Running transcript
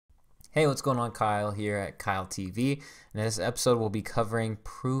Hey, what's going on? Kyle here at Kyle TV. And in this episode, we'll be covering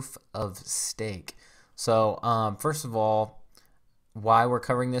proof of stake. So, first of all, why we're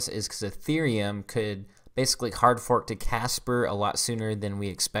covering this is because Ethereum could basically hard fork to Casper a lot sooner than we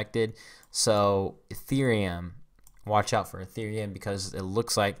expected. So, Ethereum, watch out for Ethereum because it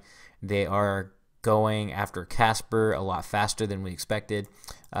looks like they are going after Casper a lot faster than we expected,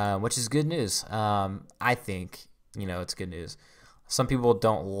 which is good news. I think, it's good news. Some people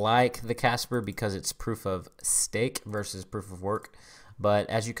don't like the Casper because it's proof of stake versus proof of work. But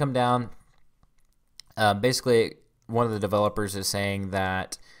as you come down, basically one of the developers is saying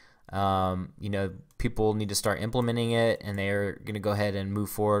that people need to start implementing it, and they're going to go ahead and move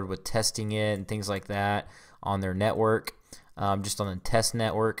forward with testing it and things like that on their network, just on the test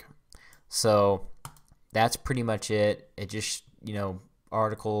network. So that's pretty much it. It just,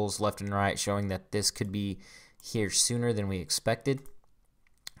 articles left and right showing that this could be here sooner than we expected.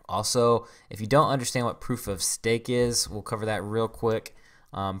 Also, if you don't understand what proof of stake is, we'll cover that real quick.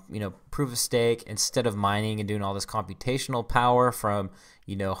 Proof of stake, instead of mining and doing all this computational power from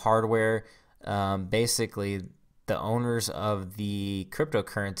hardware, basically the owners of the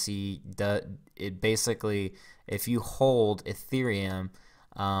cryptocurrency, if you hold Ethereum,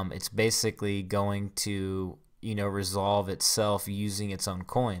 it's basically going to resolve itself using its own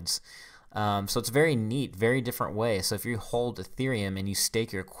coins. So it's very neat, very different way. So if you hold Ethereum and you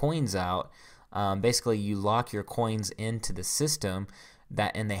stake your coins out, basically you lock your coins into the system,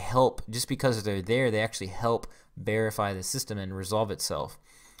 and they help, just because they're there, they actually help verify the system and resolve itself.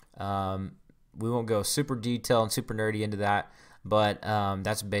 We won't go super detailed and super nerdy into that, but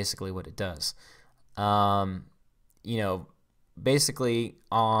that's basically what it does. Basically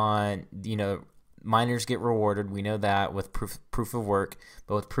on, miners get rewarded. We know that with proof of work,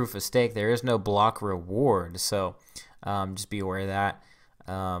 but with proof of stake, there is no block reward. So just be aware of that.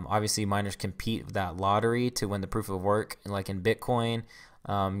 Obviously, miners compete with that lottery to win the proof of work, like in Bitcoin.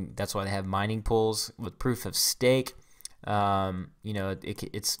 That's why they have mining pools. With proof of stake,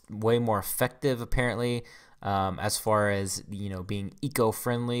 it's way more effective apparently, as far as being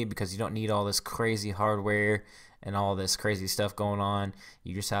eco-friendly, because you don't need all this crazy hardware and all this crazy stuff going on.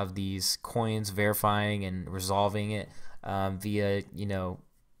 You just have these coins verifying and resolving it via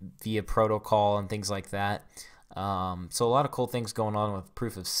protocol and things like that. So a lot of cool things going on with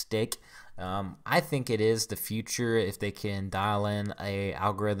proof of stake. I think it is the future if they can dial in a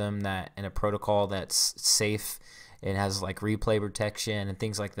algorithm and a protocol that's safe and has like replay protection and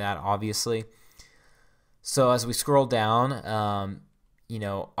things like that, obviously. So as we scroll down,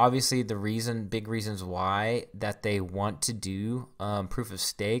 obviously the big reasons why that they want to do proof of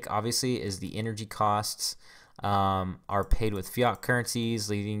stake, obviously, is the energy costs are paid with fiat currencies,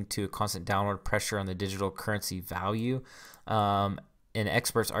 leading to a constant downward pressure on the digital currency value. And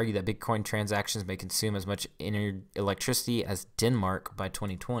experts argue that Bitcoin transactions may consume as much electricity as Denmark by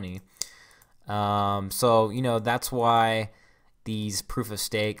 2020. So that's why these proof of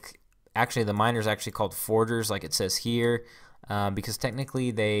stake, actually the miners actually called forgers, like it says here. Because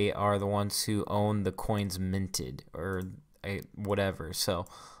technically they are the ones who own the coins minted or whatever, so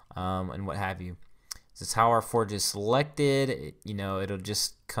and what have you. This is how our forge is selected. It'll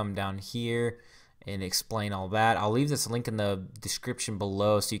just come down here and explain all that. I'll leave this link in the description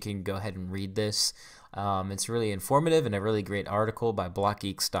below so you can go ahead and read this. It's really informative and a really great article by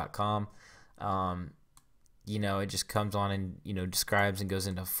blockgeeks.com. It just comes on and describes and goes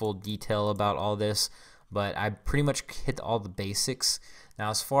into full detail about all this. But I pretty much hit all the basics. Now,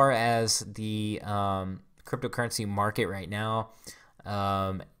 as far as the cryptocurrency market right now,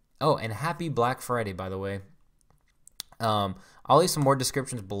 oh, and happy Black Friday, by the way. I'll leave some more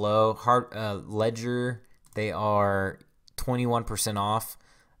descriptions below. Ledger, they are 21% off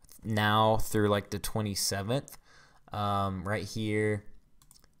now through like the 27th. Right here,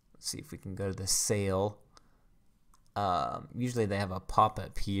 let's see if we can go to the sale. Usually they have a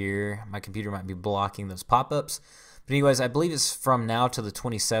pop-up here. My computer might be blocking those pop-ups, but anyways, I believe it's from now to the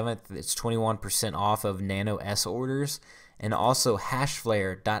 27th. It's 21% off of Nano S orders, and also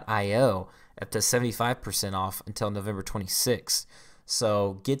hashflare.io up to 75% off until November 26th.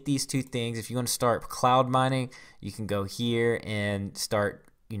 So get these two things. If you want to start cloud mining, you can go here and start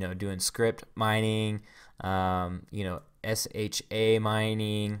doing script mining, SHA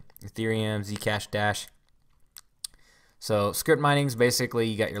mining, Ethereum, Zcash Dash. So script mining is basically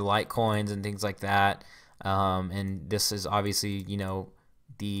you got your Litecoins and things like that, and this is obviously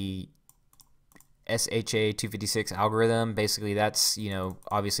the SHA 256 algorithm. Basically that's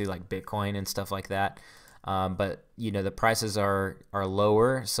obviously like Bitcoin and stuff like that, but the prices are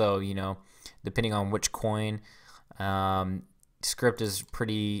lower. So depending on which coin, Script is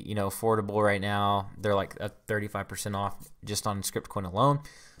pretty, affordable right now. They're like 35% off just on Script coin alone.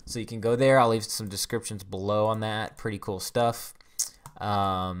 So you can go there. I'll leave some descriptions below on that. Pretty cool stuff.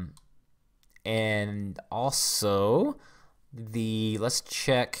 And also let's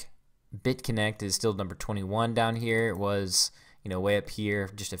check. BitConnect is still number 21 down here. It was, way up here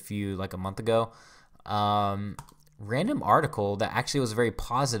just like a month ago. Random article that actually was very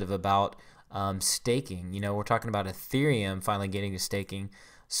positive about staking. We're talking about Ethereum finally getting to staking.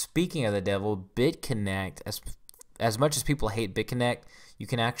 Speaking of the devil, BitConnect, as much as people hate BitConnect, you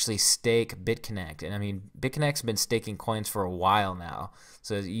can actually stake BitConnect. And I mean, BitConnect's been staking coins for a while now.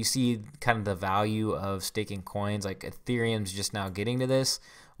 So you see kind of the value of staking coins. Like Ethereum's just now getting to this.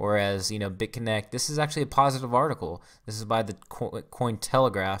 Whereas, BitConnect, this is actually a positive article. This is by the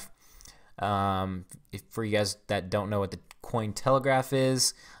Cointelegraph. For you guys that don't know what the Cointelegraph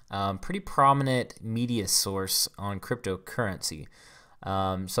is, pretty prominent media source on cryptocurrency.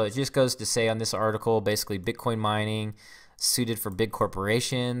 So it just goes to say on this article, basically Bitcoin mining suited for big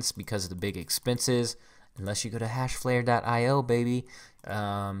corporations because of the big expenses, unless you go to hashflare.io, baby.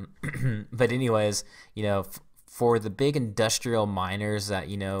 But anyways, for the big industrial miners that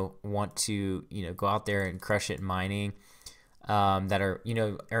want to go out there and crush it in mining, that are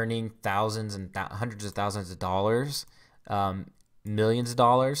earning thousands and hundreds of thousands of dollars, millions of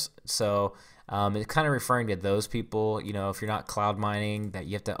dollars. So it's kind of referring to those people. If you're not cloud mining, that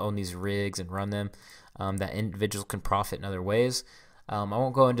you have to own these rigs and run them, that individuals can profit in other ways. I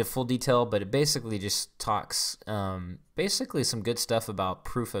won't go into full detail, but it basically just talks basically some good stuff about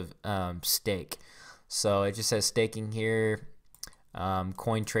proof of stake. So it just says staking here,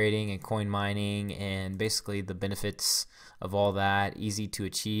 coin trading and coin mining, and basically the benefits of all that, easy to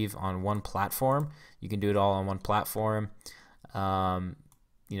achieve on one platform. You can do it all on one platform.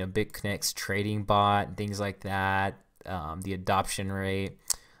 BitConnect's trading bot, things like that, the adoption rate.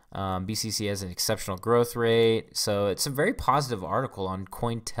 BCC has an exceptional growth rate. So it's a very positive article on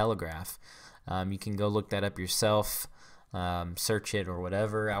Cointelegraph. You can go look that up yourself, search it or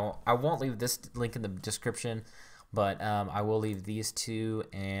whatever. I won't leave this link in the description, but I will leave these two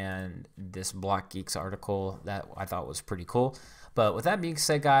and this Block Geeks article that I thought was pretty cool. But with that being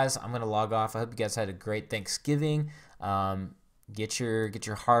said, guys, I'm going to log off. I hope you guys had a great Thanksgiving. Get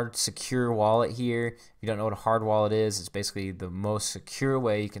your hard, secure wallet here. If you don't know what a hard wallet is, it's basically the most secure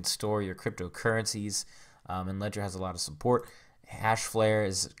way you can store your cryptocurrencies, and Ledger has a lot of support. Hashflare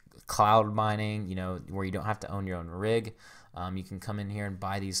is cloud mining, where you don't have to own your own rig. You can come in here and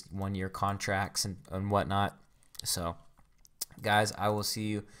buy these one-year contracts and whatnot. So, guys, I will see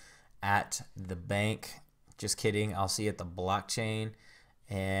you at the bank. Just kidding. I'll see you at the blockchain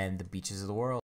and the beaches of the world.